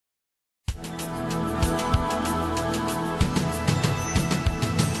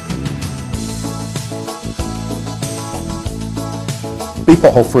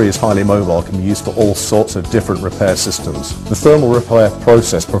Pothole free is highly mobile, can be used for all sorts of different repair systems. The thermal repair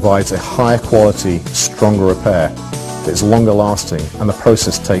process provides a higher quality, stronger repair that is longer lasting, and the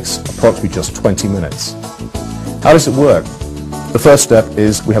process takes approximately just 20 minutes. How does it work? The first step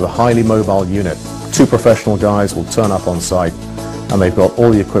is we have a highly mobile unit. 2 professional guys will turn up on site and they've got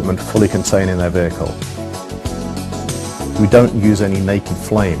all the equipment fully contained in their vehicle. We don't use any naked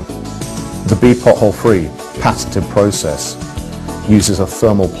flame. The Pothole free patented process uses a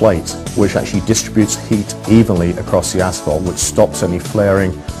thermal plate which actually distributes heat evenly across the asphalt, which stops any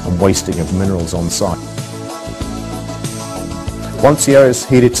flaring and wasting of minerals on site. Once the area is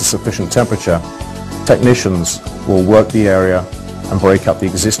heated to sufficient temperature, technicians will work the area and break up the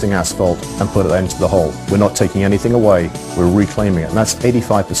existing asphalt and put it into the hole. We're not taking anything away, we're reclaiming it, and that's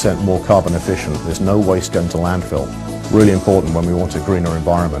 85% more carbon efficient. There's no waste going to landfill. Really important when we want a greener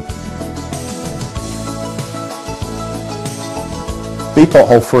environment.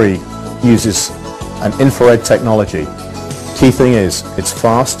 Pothole free uses an infrared technology. Key thing is, it's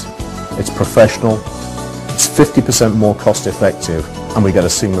fast, it's professional, it's 50% more cost effective, and we get a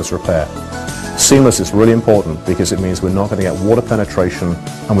seamless repair. Seamless is really important because it means we're not going to get water penetration,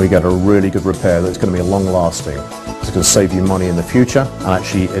 and we get a really good repair that's going to be long lasting. It's going to save you money in the future, and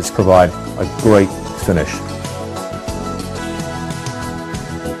actually it's provide a great finish.